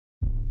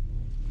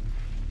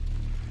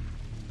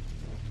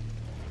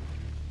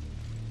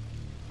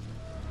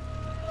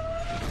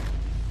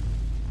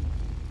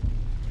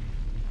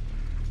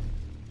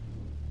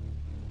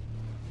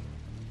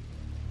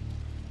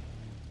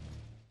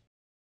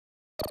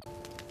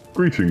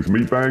Greetings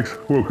meatbags,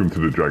 welcome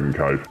to the Dragon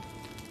Cave.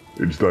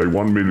 It's day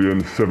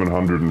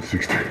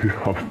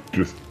 1,760,000, I'm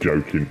just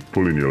joking,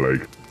 pulling your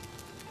leg.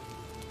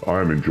 I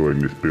am enjoying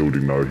this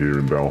building though here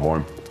in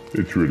Valheim,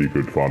 it's really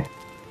good fun.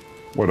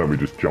 Why don't we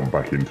just jump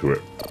back into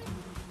it?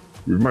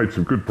 We've made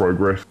some good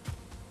progress.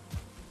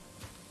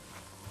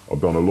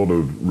 I've done a lot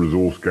of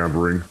resource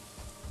gathering,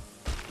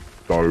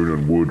 stone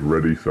and wood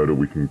ready so that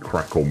we can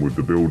crack on with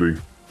the building.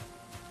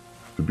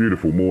 It's a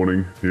beautiful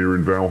morning here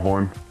in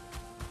Valheim.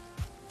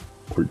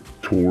 Quick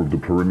tour of the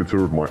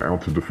perimeter of my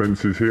outer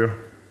defences here.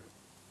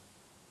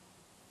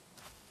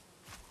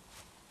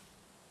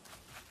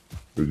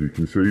 As you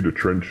can see, the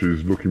trench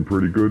is looking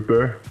pretty good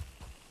there.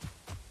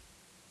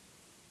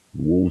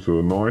 The walls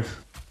are nice.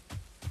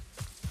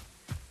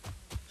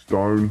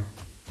 Stone,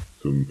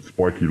 some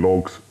spiky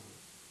logs.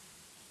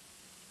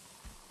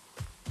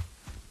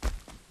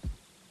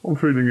 I'm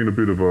feeling in a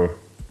bit of a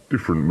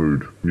different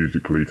mood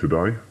musically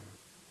today.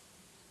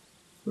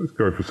 Let's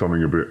go for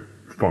something a bit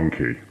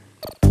funky.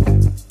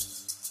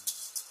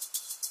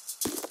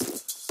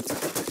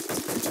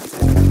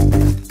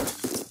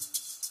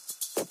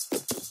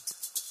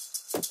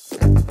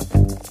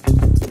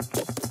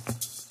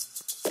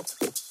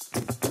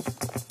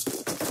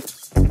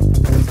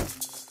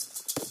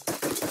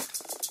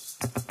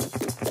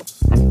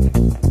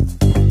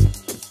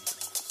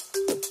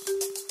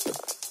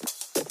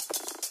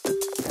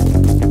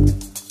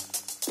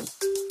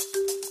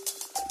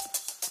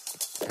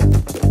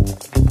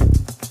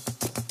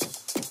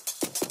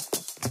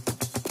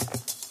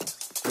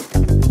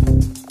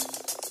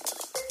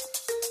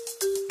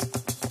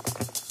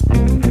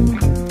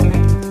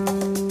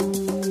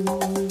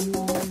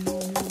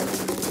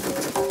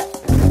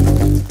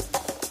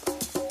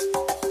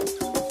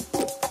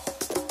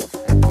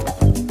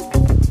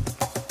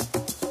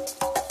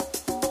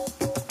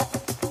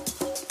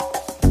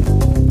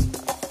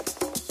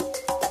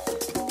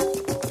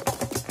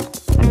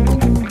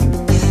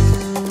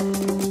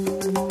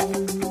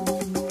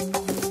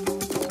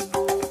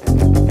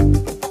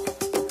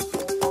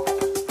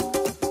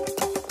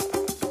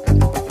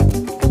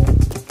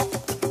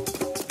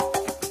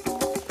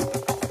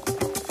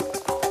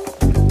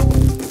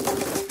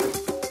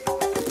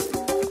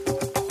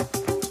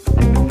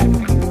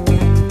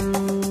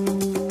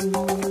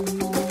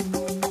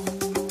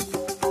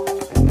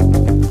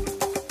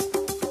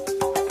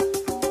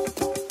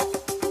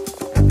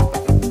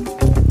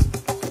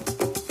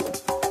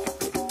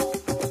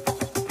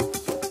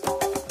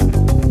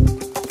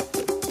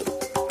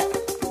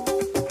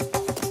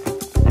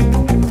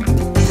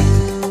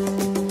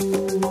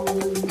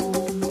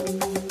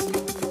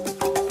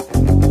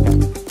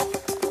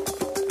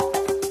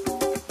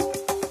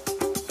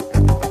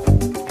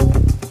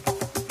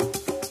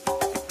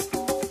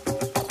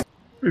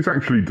 It's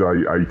actually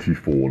day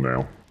 84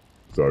 now,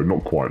 so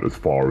not quite as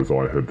far as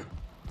I had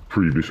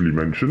previously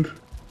mentioned.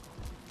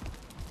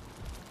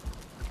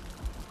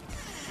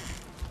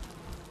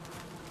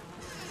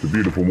 It's a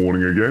beautiful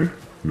morning again,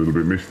 a little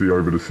bit misty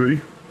over the sea.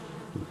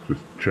 Let's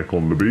just check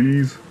on the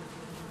bees.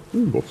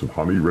 Ooh, lots of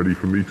honey ready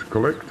for me to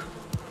collect.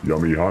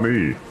 Yummy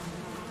honey.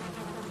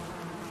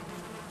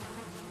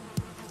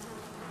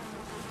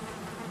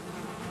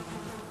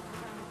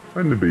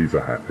 And the bees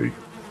are happy.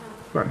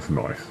 That's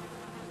nice.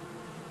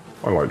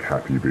 I like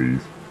happy bees.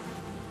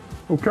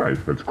 Okay,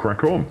 let's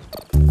crack on.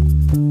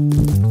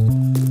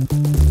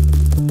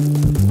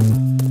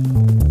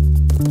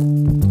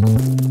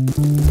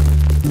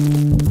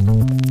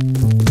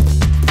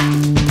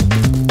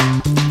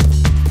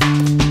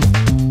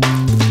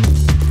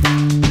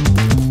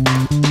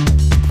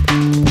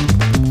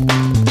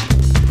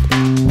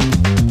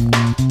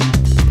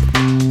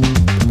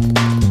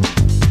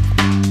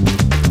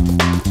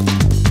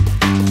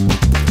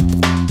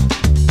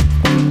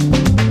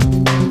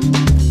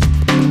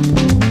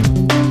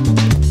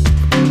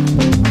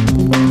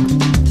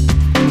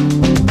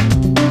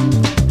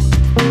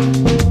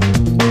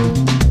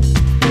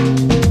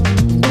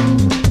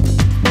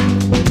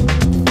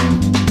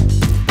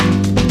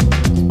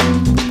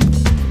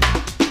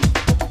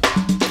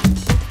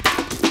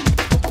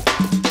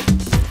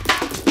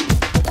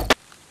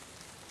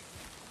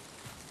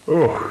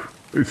 Ugh,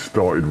 it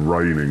started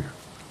raining.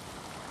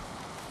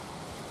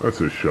 That's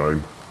a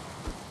shame.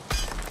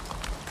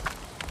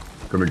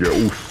 Gonna get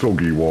all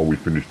soggy while we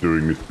finish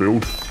doing this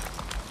build.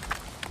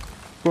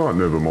 But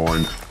never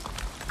mind.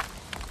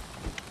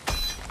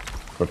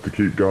 Have to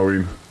keep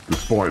going,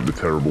 despite the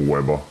terrible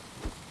weather.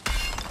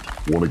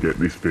 Want to get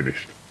this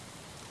finished.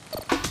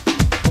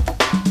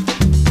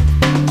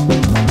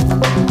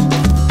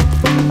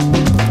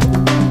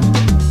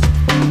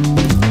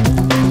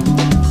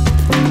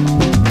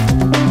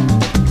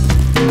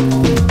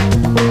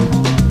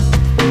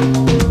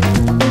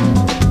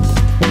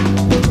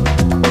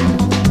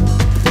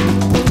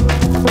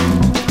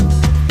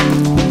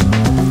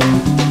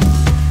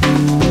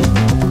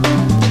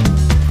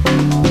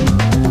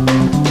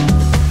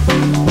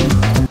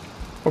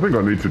 I think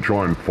I need to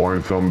try and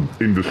find some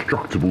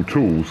indestructible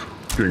tools.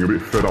 Getting a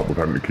bit fed up with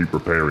having to keep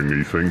repairing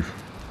these things.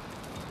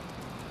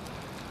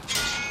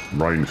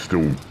 Rain's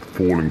still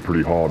falling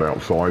pretty hard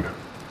outside.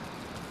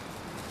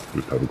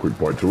 Just have a quick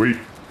bite to eat.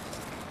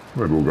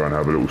 Maybe we'll go and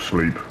have a little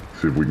sleep,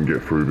 see if we can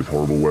get through this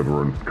horrible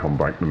weather and come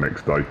back the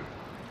next day.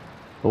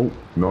 Oh,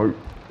 no.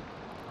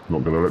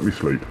 Not going to let me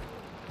sleep.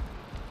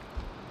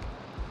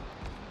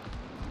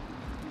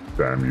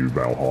 Damn you,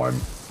 Valheim.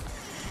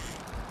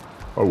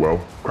 Oh well,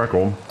 crack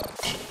on.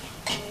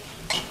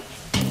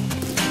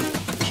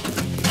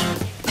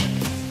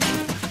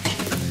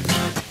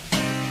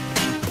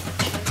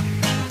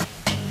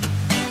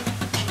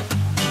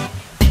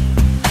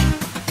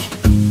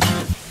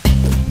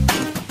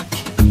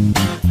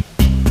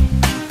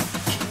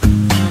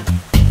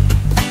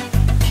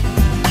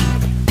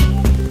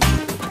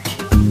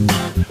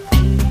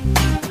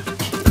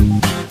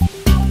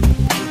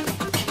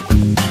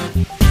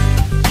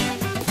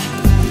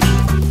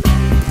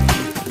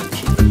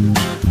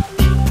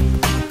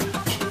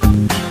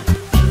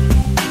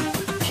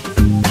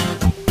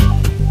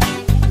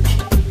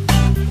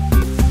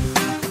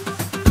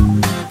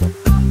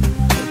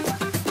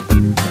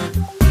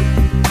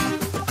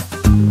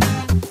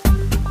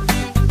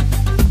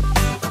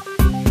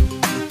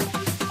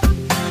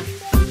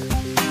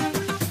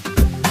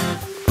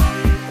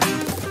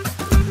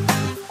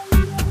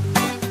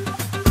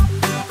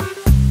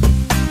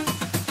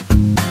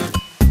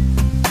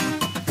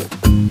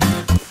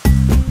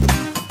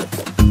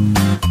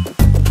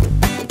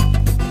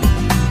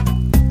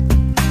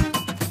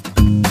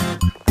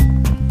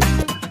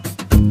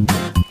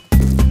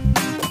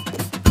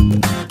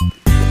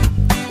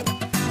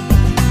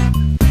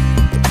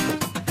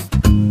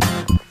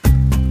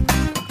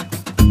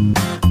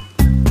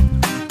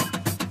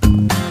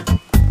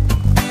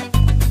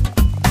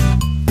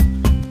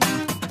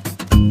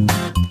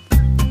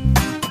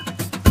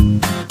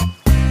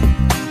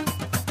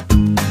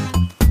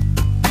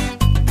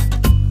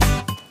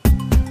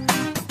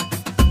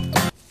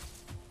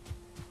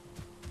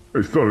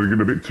 It's starting to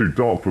get a bit too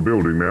dark for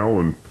building now,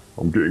 and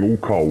I'm getting all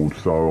cold,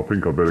 so I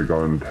think I better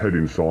go and head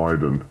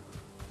inside and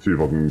see if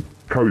I can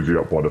cozy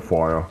up by the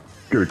fire,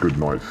 get a good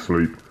night's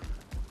sleep,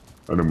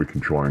 and then we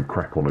can try and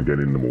crack on again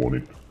in the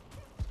morning.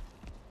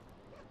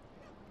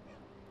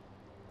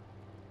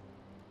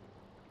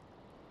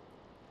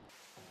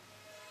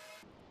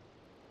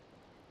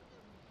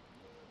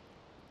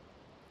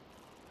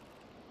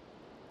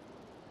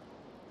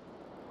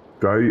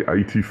 Day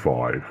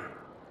 85.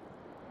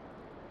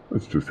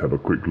 Let's just have a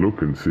quick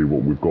look and see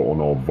what we've got on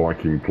our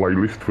Viking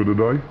playlist for the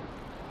day.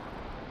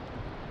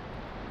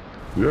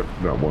 Yep,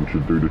 that one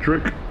should do the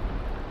trick.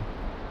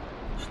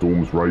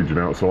 Storm's raging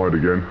outside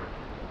again.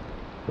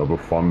 Another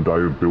fun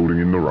day of building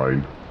in the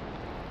rain.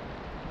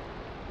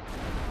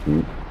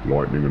 Ooh,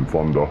 lightning and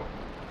thunder.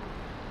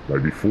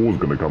 Maybe Thor's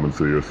gonna come and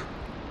see us.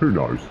 Who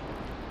knows?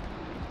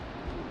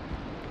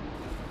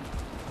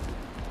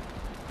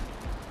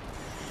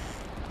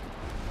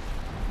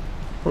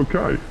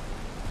 Okay,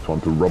 time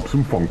to rub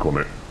some funk on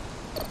it.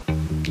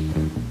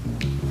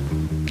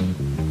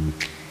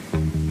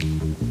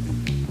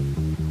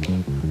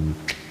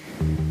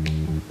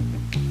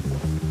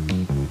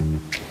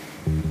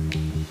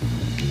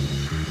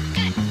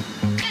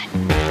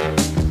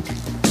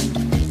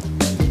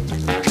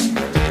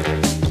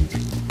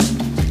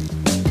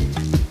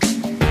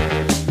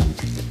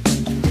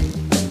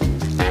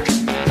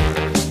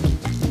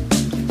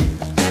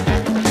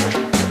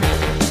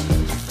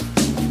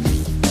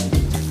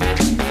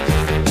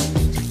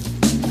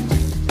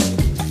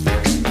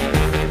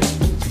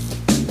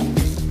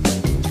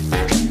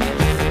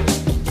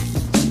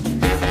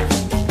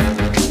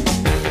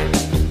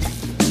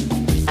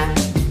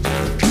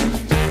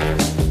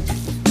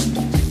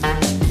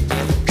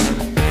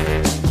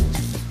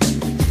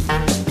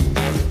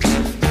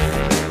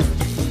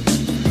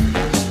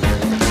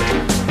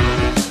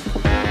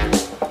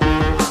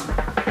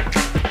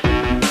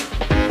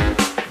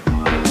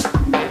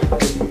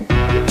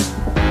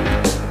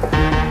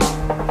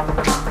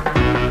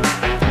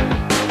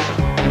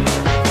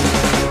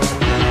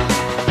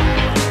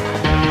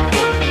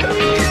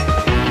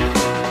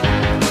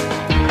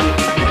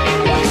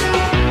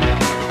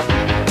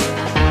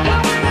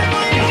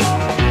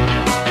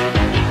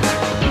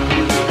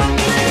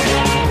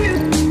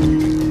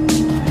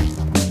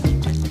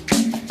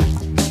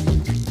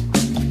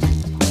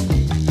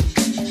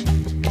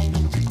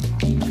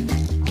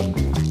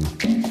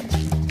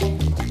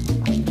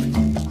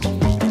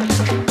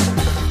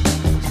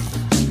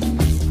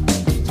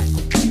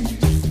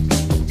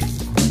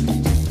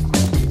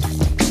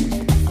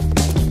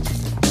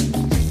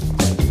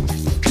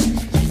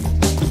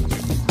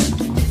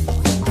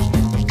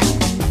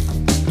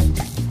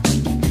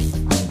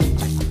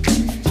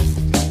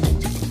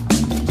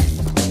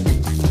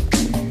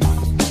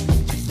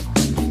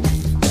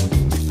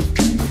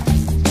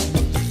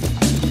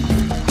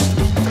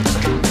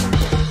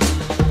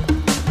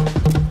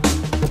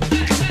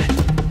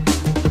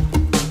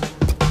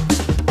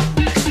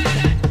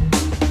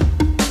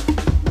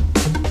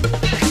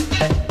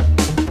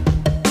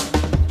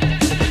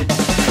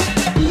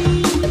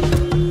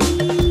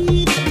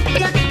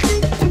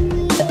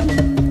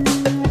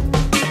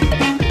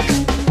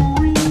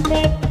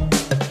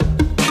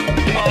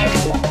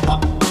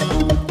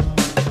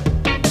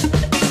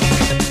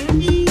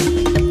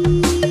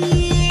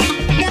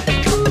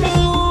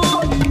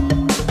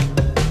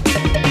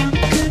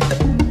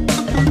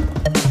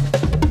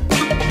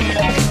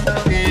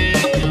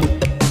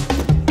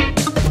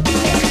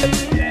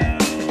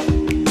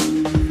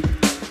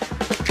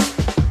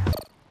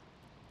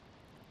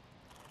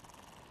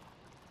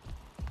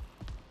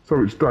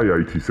 So it's day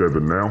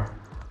 87 now.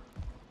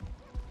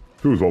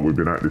 Feels like we've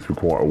been at this for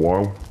quite a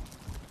while.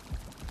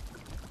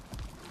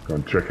 Go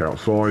and check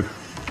outside.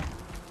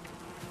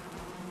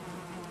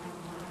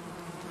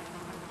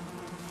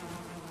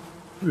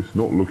 It's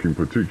not looking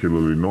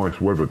particularly nice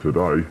weather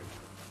today.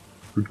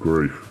 Good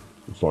grief.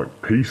 It's like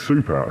pea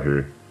soup out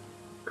here.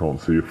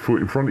 Can't see a foot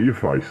in front of your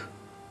face.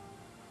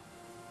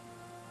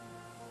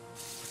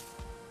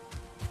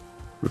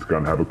 Let's go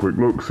and have a quick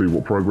look, see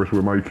what progress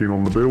we're making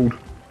on the build.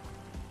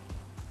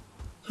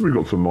 So we've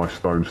got some nice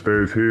stone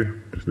stairs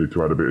here. Just need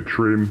to add a bit of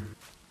trim.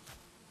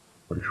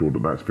 Make sure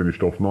that that's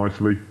finished off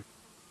nicely.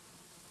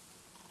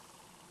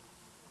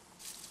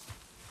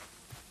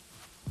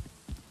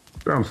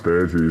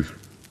 Downstairs is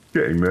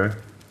getting there.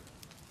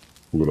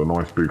 We've got a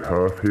nice big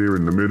hearth here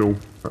in the middle.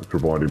 That's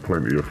providing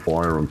plenty of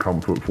fire and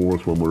comfort for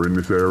us when we're in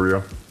this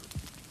area.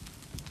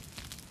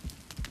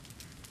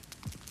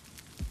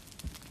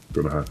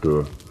 Gonna have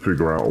to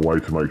figure out a way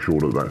to make sure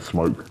that that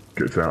smoke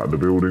gets out of the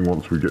building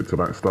once we get to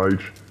that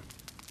stage.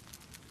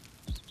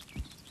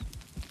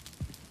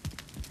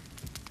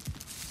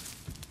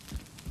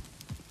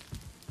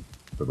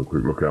 Have a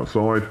quick look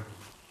outside.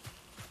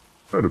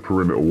 The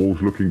perimeter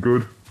wall's looking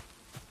good.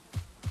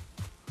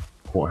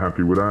 Quite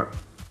happy with that.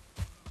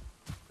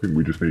 I think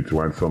we just need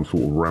to add some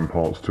sort of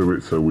ramparts to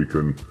it so we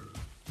can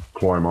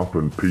climb up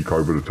and peek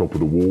over the top of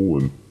the wall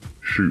and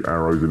shoot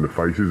arrows in the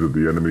faces of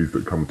the enemies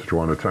that come to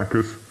try and attack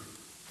us.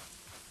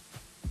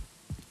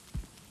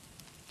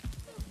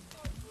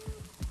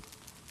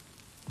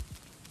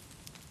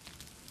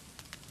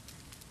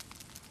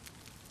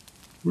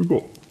 We've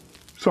got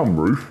some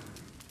roof.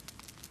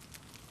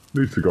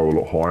 Needs to go a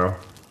lot higher.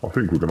 I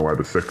think we're going to add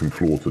a second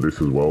floor to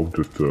this as well,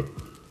 just to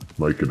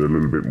make it a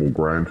little bit more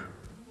grand.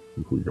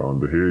 If we go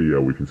under here, yeah,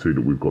 we can see that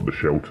we've got the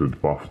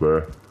sheltered buff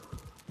there.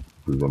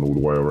 We run all the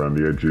way around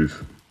the edges.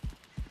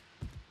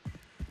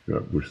 Yeah,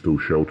 we're still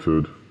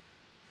sheltered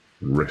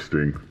and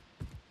resting.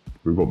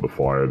 We've got the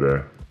fire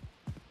there.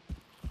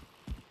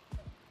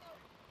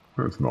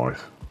 That's nice.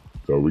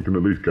 So we can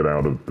at least get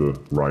out of the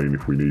rain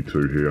if we need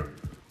to here.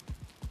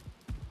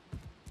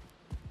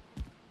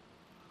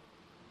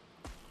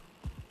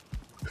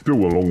 Still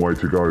a long way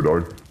to go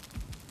though.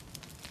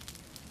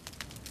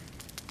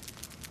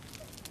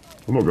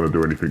 I'm not going to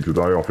do anything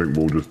today. I think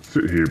we'll just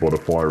sit here by the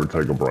fire and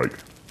take a break.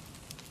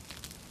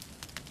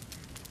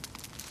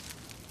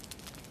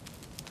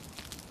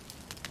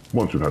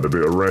 Once we've had a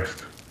bit of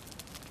rest,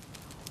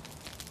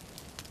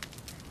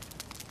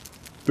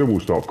 then we'll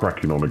start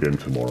cracking on again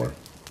tomorrow.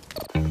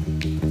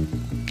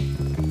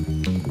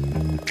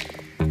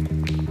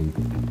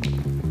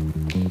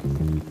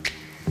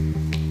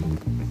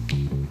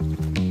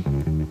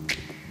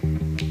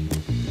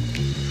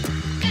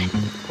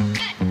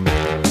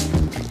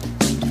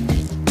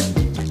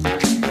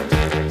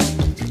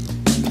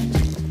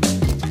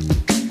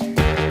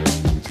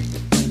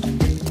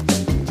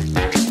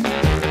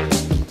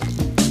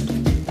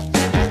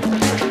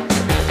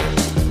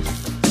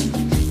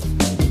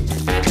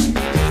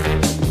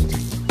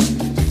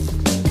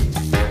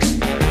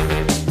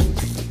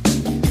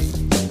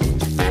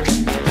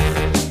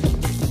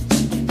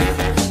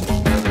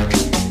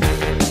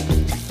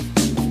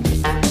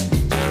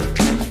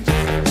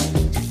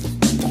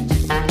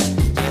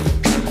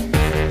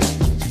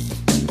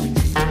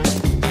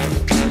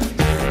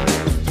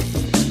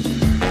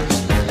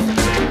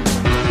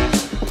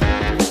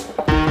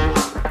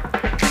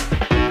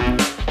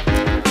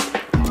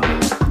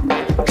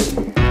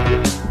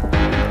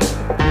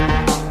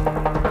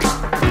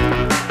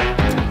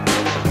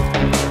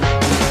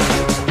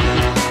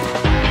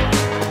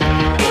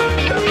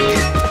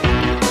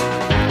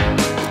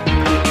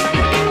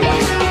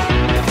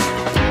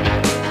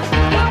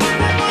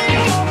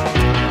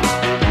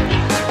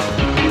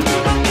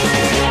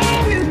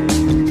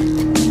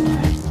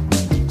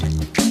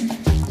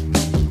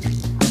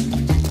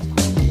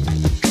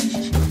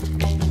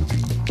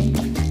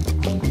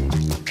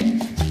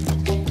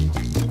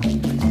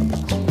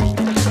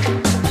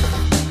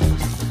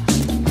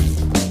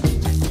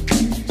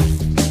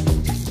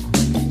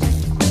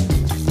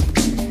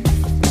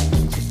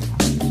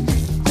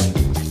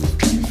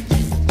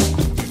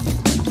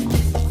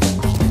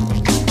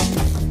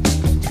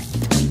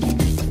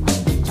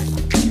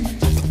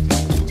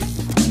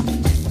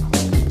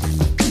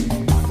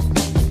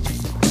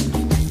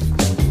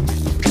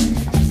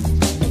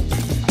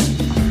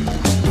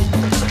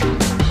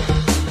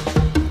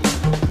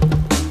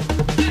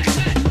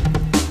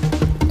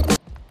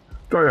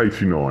 Day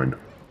 89.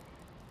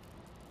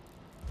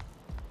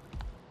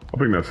 I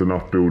think that's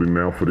enough building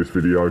now for this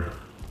video.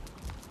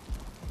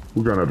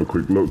 We'll go and have a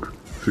quick look,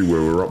 see where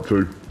we're up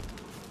to.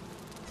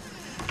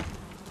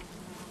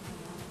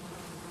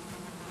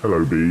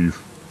 Hello bees.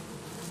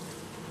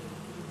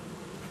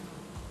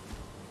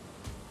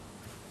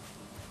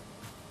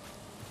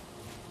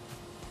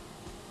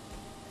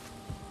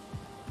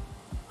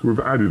 So we've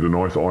added a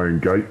nice iron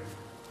gate,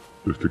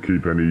 just to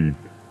keep any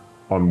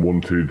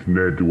unwanted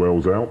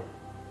ne'er-do-wells out.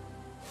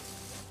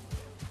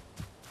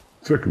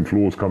 Second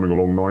floor's coming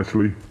along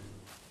nicely.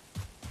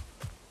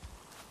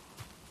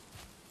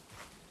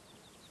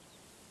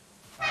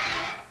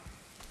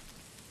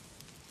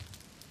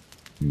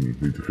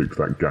 Need to fix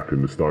that gap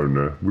in the stone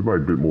there. We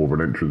made a bit more of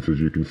an entrance, as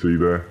you can see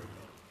there.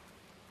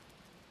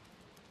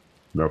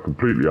 Now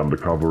completely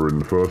undercover in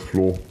the first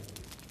floor.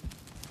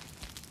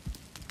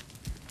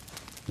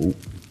 Oh,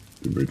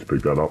 didn't need to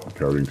pick that up,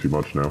 carrying too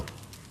much now.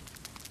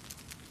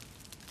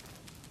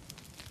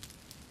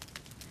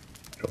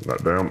 Shut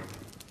that down.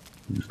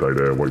 You stay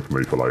there, wait for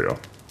me for later.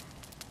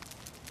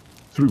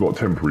 So we've got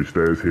temporary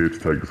stairs here to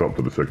take us up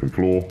to the second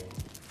floor.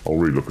 I'll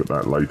relook at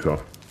that later.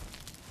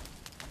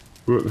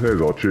 But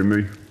there's our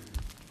chimney.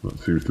 That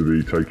seems to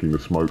be taking the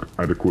smoke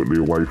adequately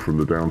away from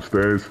the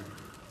downstairs.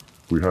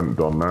 If we hadn't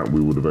done that, we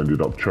would have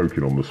ended up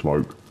choking on the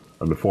smoke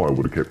and the fire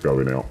would have kept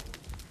going out.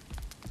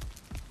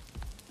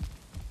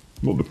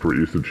 Not the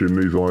prettiest of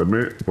chimneys, I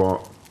admit,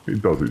 but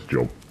it does its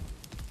job.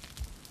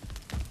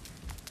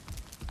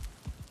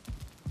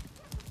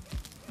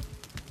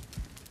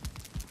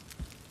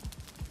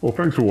 Well,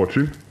 thanks for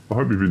watching. I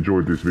hope you've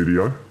enjoyed this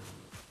video.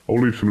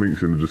 I'll leave some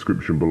links in the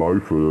description below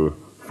for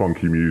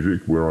funky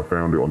music, where I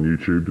found it on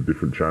YouTube, the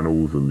different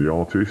channels and the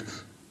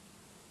artists.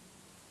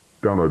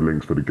 Download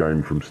links for the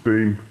game from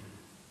Steam.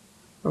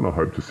 And I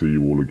hope to see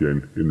you all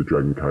again in the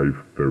Dragon Cave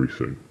very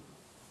soon.